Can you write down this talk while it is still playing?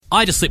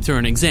I just slipped through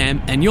an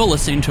exam, and you're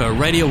listening to a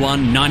Radio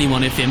 1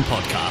 91 FM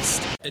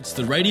podcast. It's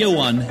the Radio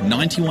 1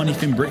 91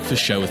 FM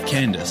Breakfast Show with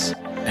Candice.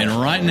 And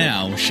right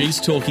now,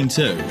 she's talking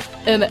to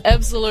an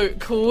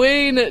absolute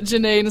queen,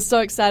 Janine.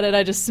 So excited.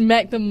 I just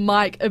smacked the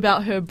mic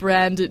about her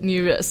brand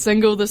new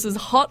single. This is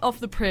hot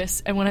off the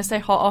press. And when I say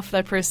hot off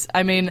the press,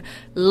 I mean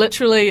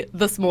literally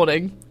this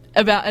morning.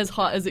 About as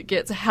hot as it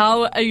gets.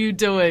 How are you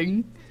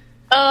doing?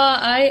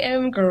 I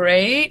am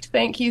great.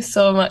 Thank you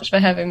so much for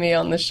having me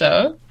on the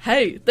show.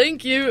 Hey,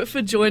 thank you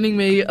for joining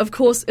me. Of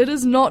course, it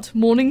is not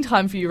morning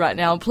time for you right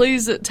now.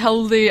 Please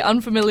tell the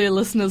unfamiliar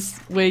listeners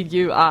where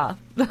you are.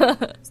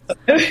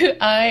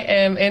 I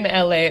am in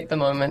LA at the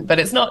moment, but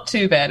it's not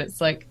too bad.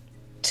 It's like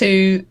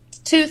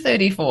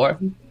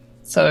 2:34.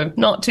 So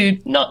not too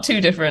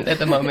different at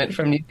the moment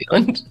from New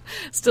Zealand.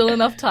 Still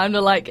enough time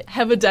to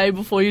have a day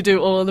before you do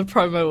all of the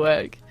promo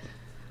work.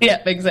 Yeah,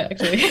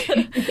 exactly.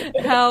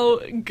 How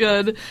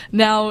good.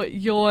 Now,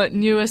 your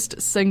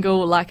newest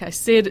single, like I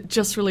said,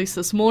 just released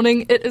this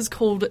morning. It is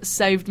called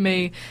Saved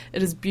Me.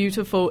 It is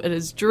beautiful. It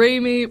is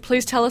dreamy.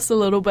 Please tell us a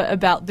little bit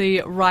about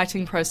the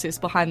writing process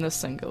behind this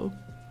single.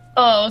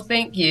 Oh,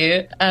 thank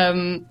you.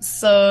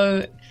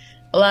 So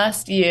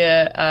last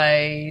year,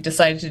 I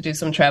decided to do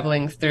some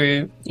traveling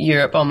through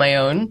Europe on my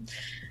own.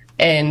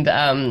 And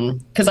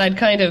because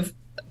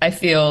I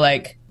feel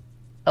like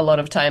a lot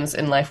of times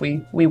in life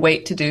we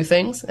wait to do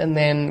things and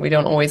then we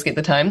don't always get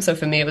the time. So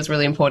for me, it was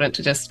really important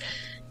to just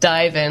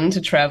dive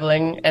into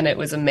traveling, and it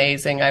was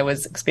amazing. I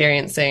was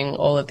experiencing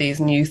all of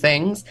these new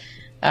things.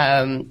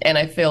 And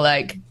I feel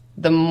like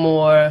the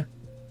more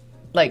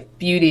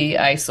beauty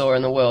I saw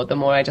in the world, the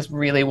more I just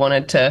really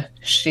wanted to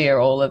share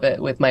all of it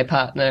with my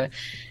partner.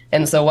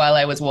 And so while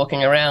I was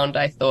walking around,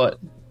 I thought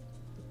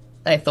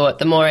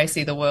the more I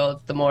see the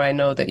world, the more I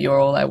know that you're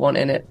all I want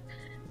in it.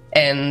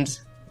 And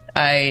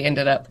I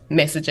ended up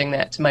messaging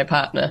that to my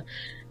partner,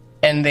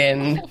 and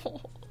then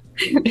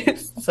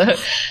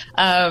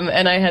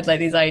and I had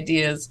these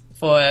ideas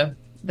for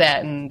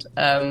that, and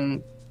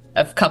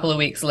a couple of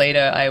weeks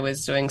later I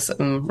was doing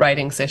some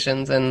writing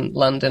sessions in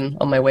London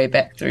on my way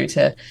back through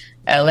to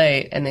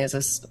LA, and there's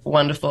this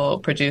wonderful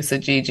producer,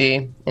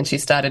 Gigi, and she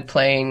started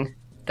playing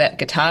that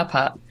guitar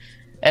part,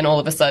 and all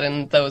of a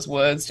sudden those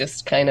words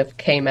just kind of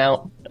came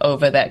out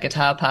over that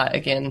guitar part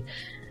again,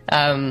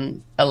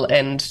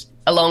 and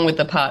along with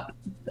the part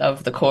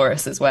of the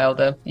chorus as well,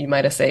 the "You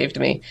Might Have Saved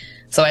Me."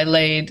 So I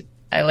laid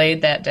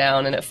that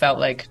down, and it felt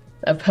like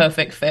a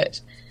perfect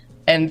fit.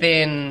 And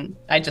then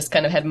I just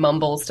kind of had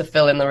mumbles to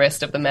fill in the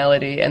rest of the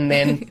melody. And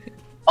then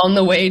on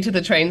the way to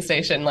the train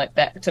station,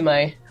 back to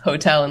my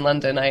hotel in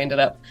London, I ended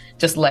up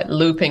just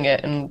looping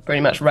it and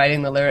pretty much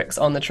writing the lyrics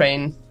on the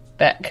train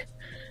back.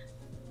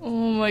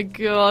 Oh my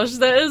gosh,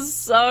 that is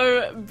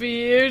so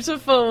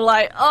beautiful.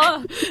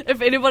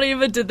 If anybody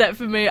ever did that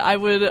for me, I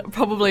would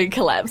probably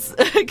collapse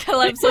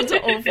onto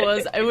all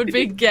fours. It would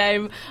be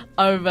game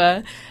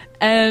over.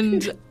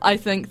 And I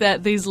think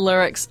that these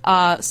lyrics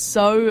are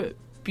so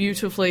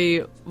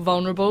beautifully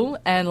vulnerable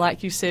and,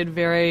 like you said,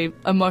 very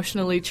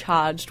emotionally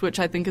charged, which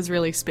I think is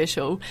really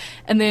special.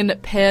 And then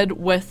paired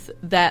with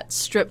that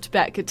stripped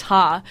back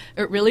guitar,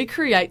 it really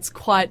creates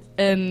quite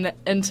an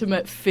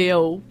intimate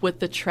feel with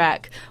the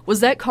track.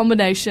 Was that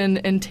combination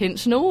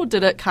intentional, or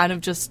did it kind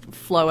of just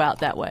flow out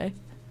that way?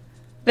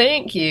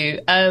 Thank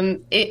you.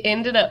 It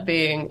ended up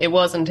it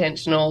was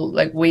intentional.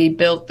 We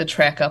built the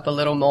track up a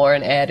little more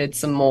and added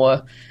some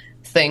more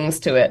things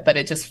to it, but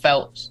it just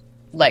felt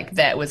like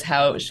that was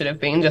how it should have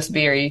been.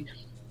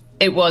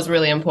 It was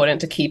really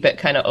important to keep it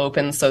kind of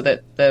open so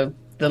that the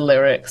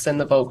lyrics and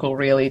the vocal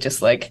really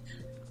just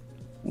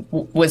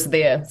was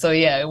there. So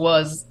yeah,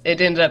 it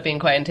ended up being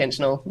quite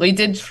intentional. We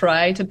did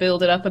try to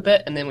build it up a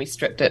bit, and then we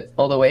stripped it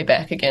all the way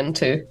back again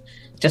to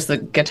just the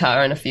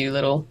guitar and a few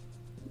little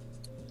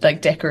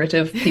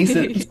decorative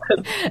pieces.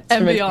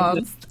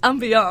 Ambiance.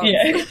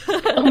 Yeah.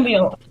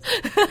 Ambiance.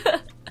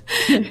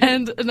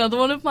 And another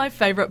one of my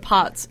favourite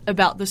parts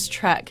about this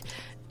track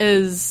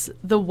is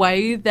the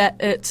way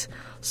that it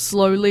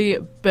slowly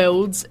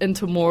builds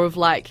into more of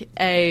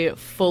a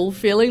full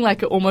feeling,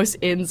 it almost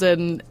ends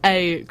in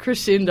a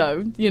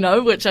crescendo,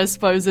 which I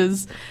suppose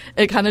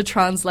it kind of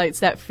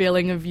translates that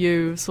feeling of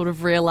you sort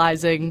of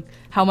realising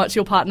how much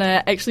your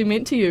partner actually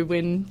meant to you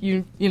when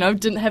you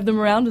didn't have them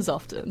around as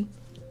often.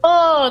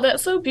 Oh,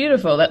 that's so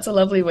beautiful. That's a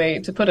lovely way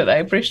to put it. I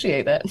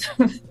appreciate that.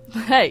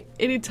 Hey,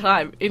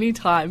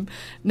 anytime.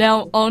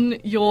 Now, on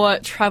your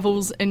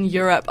travels in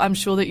Europe, I'm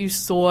sure that you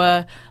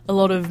saw a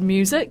lot of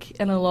music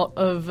and a lot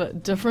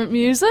of different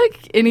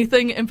music.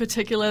 Anything in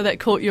particular that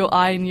caught your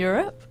eye in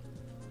Europe?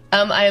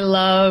 I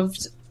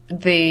loved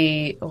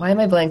why am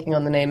I blanking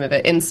on the name of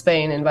it? In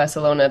Spain, in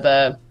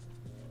Barcelona,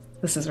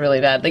 this is really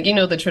bad.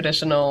 The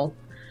traditional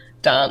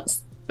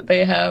dance that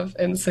they have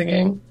in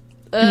singing.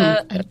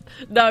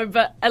 No,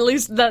 but at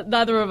least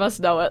neither of us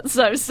know it.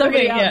 So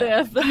somebody out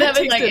there,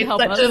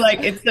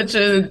 it's such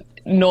a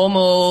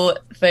normal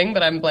thing,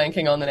 but I'm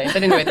blanking on the name.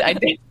 But anyway, I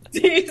did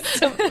see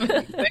some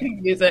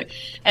music,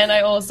 and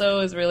I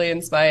also was really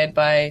inspired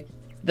by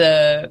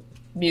the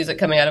music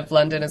coming out of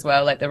London as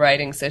well, like the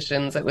writing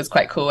sessions. It was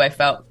quite cool. I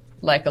felt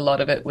like a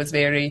lot of it was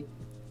very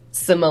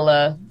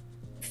similar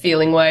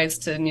feeling wise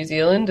to New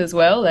Zealand as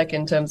well, like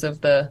in terms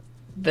of the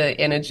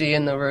energy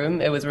in the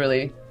room. It was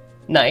really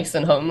nice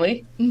and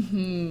homely.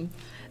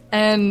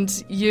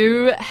 And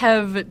you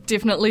have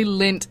definitely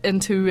lent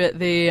into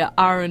the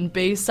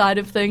R&B side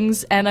of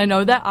things, and I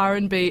know that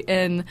R&B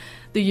in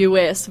the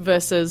US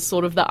versus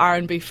sort of the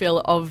R&B feel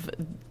of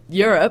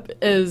Europe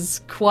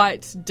is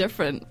quite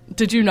different.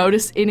 Did you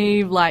notice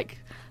any like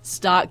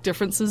stark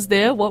differences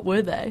there? What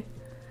were they?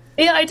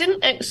 Yeah, I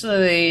didn't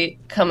actually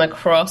come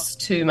across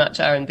too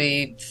much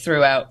R&B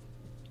throughout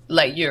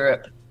like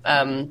Europe.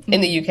 In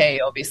the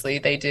UK, obviously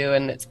they do,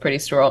 and it's pretty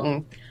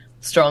strong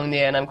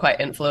there, and I'm quite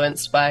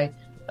influenced by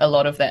a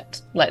lot of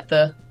that, like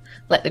the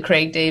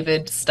Craig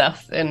David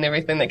stuff and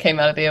everything that came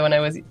out of there when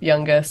I was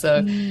younger.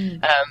 So,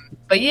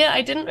 but yeah,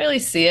 I didn't really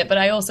see it, but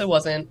I also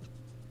wasn't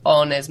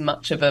on as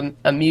much of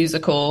a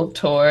musical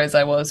tour as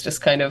I was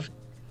just kind of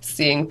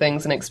seeing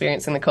things and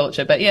experiencing the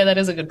culture. But yeah, that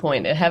is a good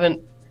point.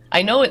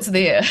 I know it's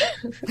there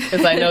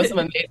because I know some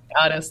amazing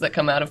artists that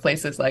come out of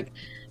places like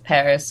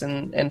Paris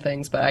and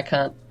things, but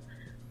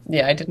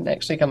I didn't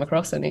actually come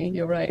across any.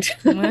 You're right.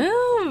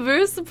 Well,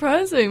 very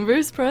surprising,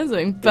 very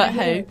surprising. But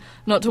hey,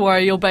 not to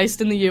worry, you're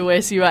based in the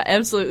US, you are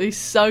absolutely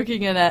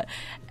soaking in it.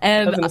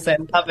 And I was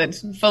going to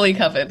say, fully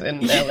covered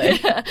in LA.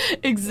 Yeah,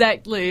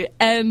 exactly.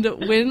 And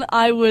when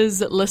I was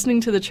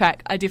listening to the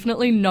track, I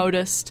definitely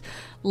noticed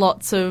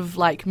lots of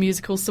like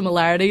musical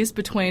similarities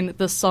between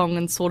the song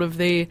and sort of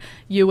the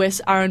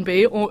US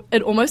R&B. Or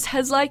it almost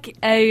has like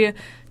a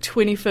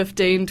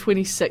 2015,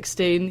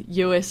 2016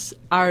 US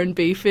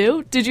R&B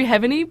feel. Did you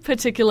have any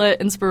particular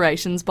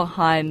inspirations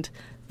behind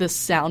the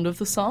sound of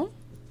the song?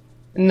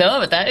 No,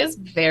 but that is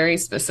very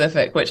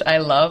specific, which I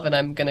love, and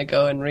I'm going to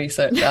go and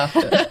research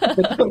after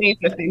the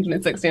 2015,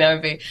 2016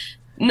 R&B.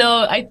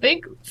 No, I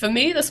think for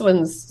me this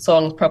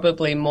song's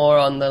probably more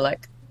on the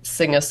like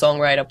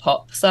singer-songwriter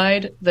pop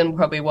side than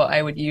probably what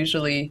I would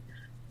usually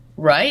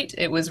write.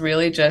 It was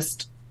really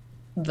just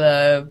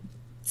the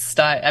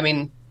style. I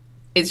mean,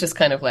 it's just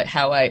kind of like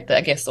how I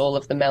guess all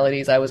of the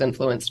melodies I was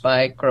influenced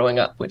by growing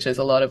up, which is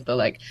a lot of the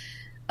like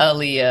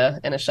Aaliyah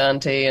and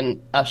Ashanti and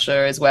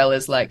Usher, as well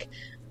as like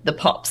the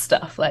pop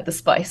stuff like the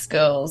Spice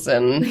Girls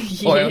and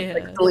or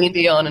like Celine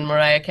Dion and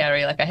Mariah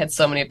Carey. Like I had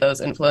so many of those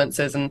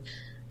influences, and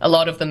a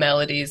lot of the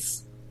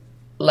melodies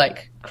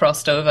like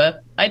crossed over.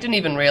 I didn't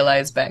even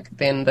realize back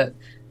then that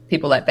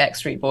people like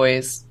Backstreet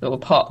Boys that were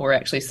pop were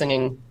actually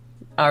singing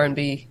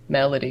R&B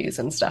melodies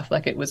and stuff.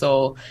 Like it was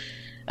all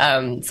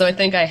so I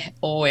think I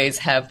always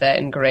have that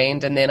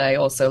ingrained, and then I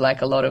also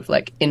like a lot of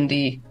like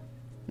indie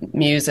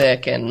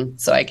music, and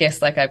so I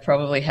guess like I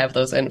probably have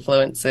those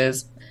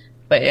influences.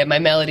 But yeah, my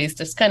melodies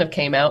just kind of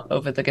came out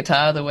over the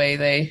guitar the way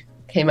they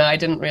came out. I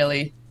didn't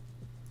really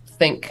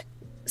think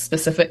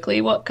specifically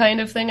what kind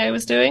of thing I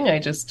was doing.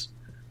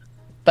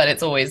 But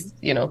it's always,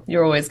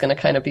 you're always going to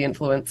kind of be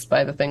influenced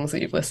by the things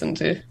that you've listened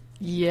to.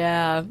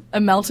 Yeah, a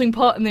melting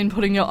pot and then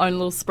putting your own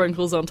little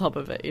sprinkles on top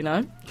of it,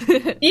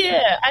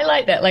 Yeah, I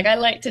like that. Like I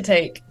like to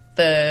take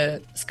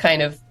the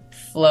kind of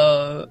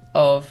flow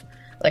of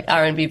like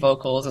R&B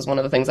vocals is one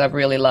of the things I've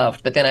really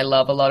loved, but then I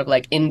love a lot of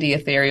like indie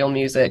ethereal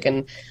music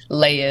and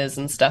layers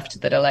and stuff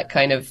that are like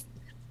kind of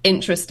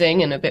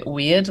interesting and a bit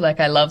weird. Like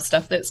I love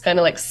stuff that's kind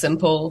of like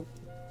simple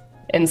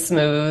and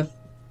smooth,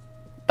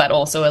 but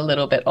also a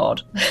little bit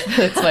odd.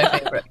 It's my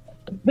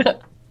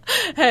favorite.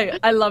 Hey,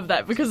 I love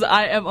that because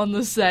I am on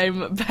the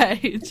same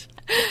page.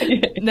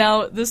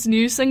 Now, this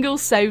new single,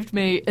 Saved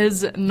Me,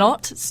 is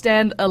not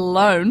stand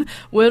alone.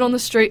 Word on the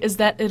street is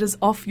that it is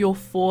off your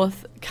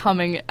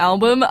forthcoming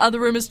album. Are the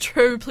rumours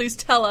true? Please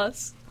tell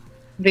us.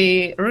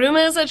 The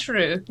rumours are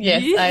true.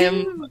 Yes, yeah. I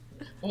am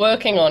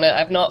working on it.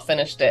 I've not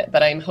finished it,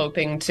 but I'm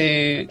hoping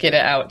to get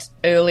it out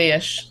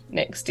early-ish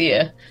next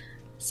year.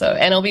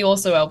 And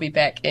I'll be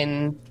back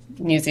in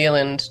New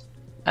Zealand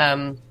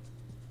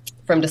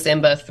from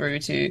December through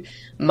to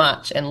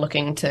March, and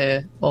looking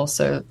to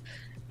also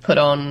put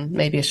on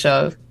maybe a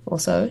show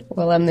also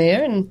while I'm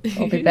there, and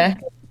I'll be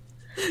back.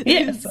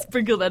 Yes.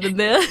 Sprinkle that in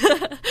there.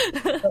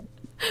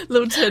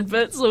 little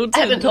tidbits. I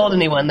haven't told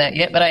anyone that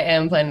yet, but I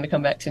am planning to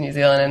come back to New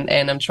Zealand,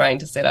 and I'm trying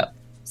to set up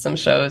some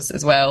shows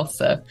as well,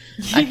 so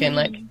I can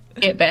like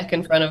get back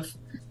in front of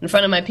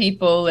my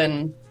people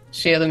and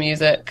share the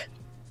music.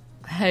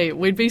 Hey,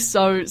 we'd be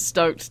so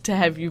stoked to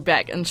have you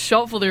back and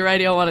shot for the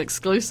Radio 1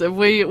 exclusive.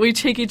 We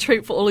cheeky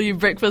treat for all of you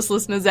breakfast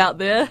listeners out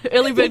there.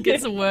 Early bird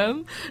gets a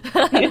worm.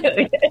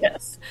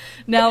 Yes.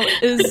 Now,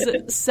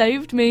 is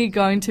Saved Me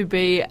going to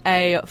be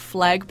a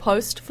flag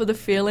post for the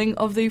feeling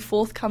of the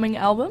forthcoming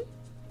album?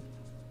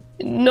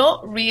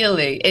 Not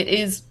really. It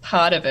is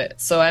part of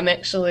it. So I'm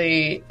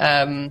actually,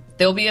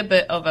 there'll be a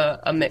bit of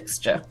a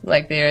mixture.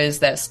 Like there is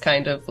this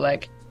kind of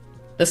like,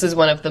 this is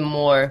one of the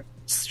more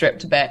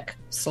stripped back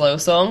slow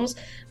songs,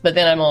 But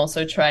then I'm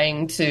also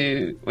trying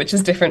to, which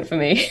is different for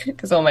me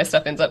because all my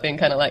stuff ends up being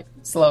kind of like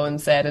slow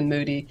and sad and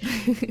moody.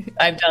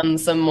 I've done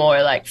some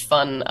more like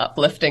fun,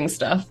 uplifting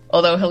stuff.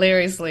 Although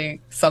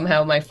hilariously,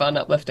 somehow my fun,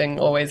 uplifting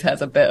always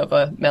has a bit of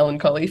a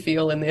melancholy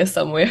feel in there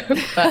somewhere.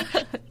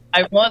 But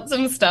I want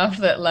some stuff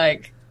that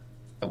like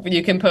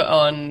you can put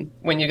on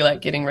when you're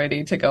like getting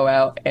ready to go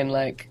out and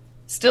like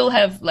still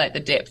have like the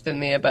depth in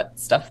there, but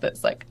stuff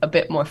that's like a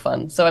bit more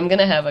fun. So I'm going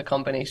to have a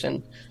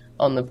combination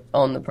on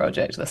the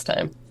project this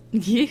time.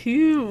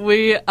 Yeah,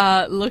 we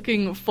are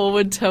looking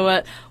forward to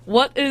it.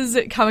 What is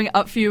coming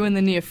up for you in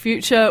the near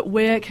future?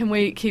 Where can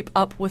we keep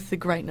up with the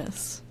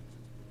greatness?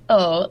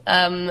 So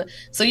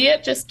yeah,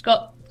 just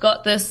got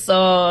this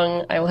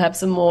song. I will have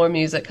some more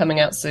music coming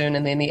out soon,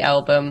 and then the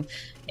album.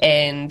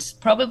 And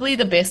probably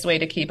the best way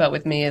to keep up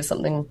with me is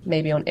something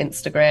maybe on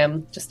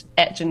Instagram, just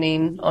at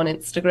Janine on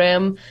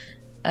Instagram.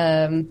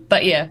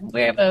 But yeah,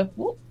 wherever.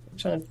 I'm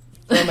trying to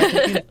throw my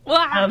computer.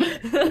 I'm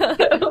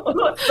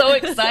so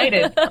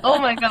excited. Oh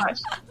my gosh.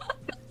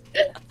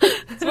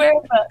 It's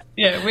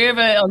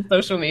wherever on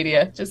social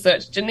media. Just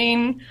search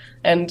Janine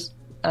and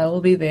I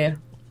will be there.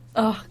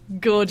 Oh,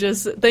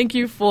 gorgeous. Thank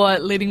you for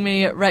letting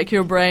me rack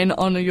your brain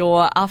on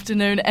your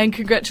afternoon, and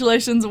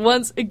congratulations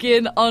once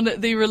again on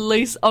the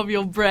release of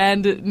your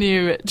brand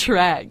new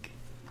track.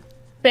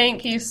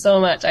 Thank you so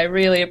much. I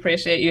really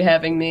appreciate you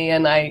having me,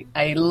 and I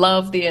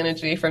love the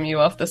energy from you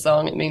off the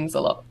song. It means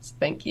a lot. So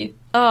thank you.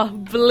 Oh,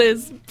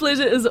 bliss.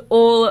 Pleasure is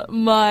all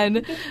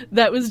mine.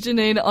 That was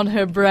Janine on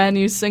her brand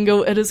new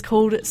single. It is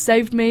called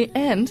Saved Me,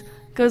 and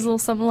goes a little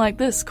something like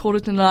this.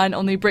 8:45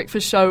 on The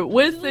Breakfast Show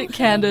with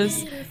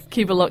Candice.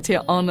 Keep it locked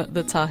here on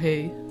The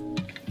Tahi.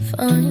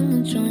 Find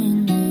the joy you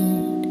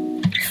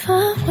need. If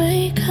I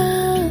wake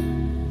up,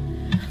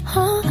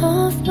 all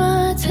of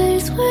my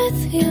days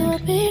with you, I'll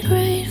be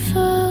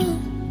grateful.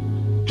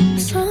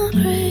 So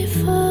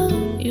grateful.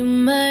 You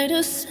might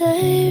have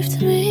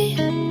saved me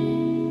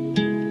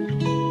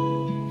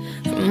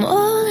from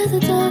all of the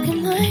dark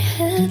in my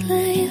head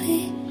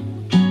lately.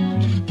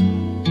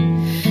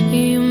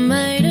 You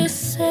might have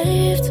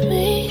saved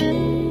me.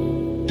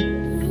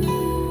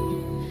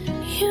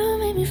 You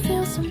made me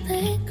feel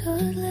something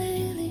good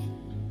lately.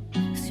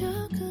 'Cause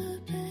you're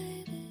good,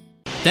 baby.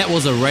 That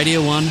was a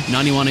Radio 1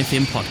 91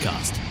 FM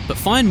podcast. But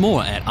find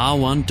more at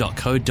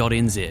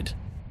r1.co.nz.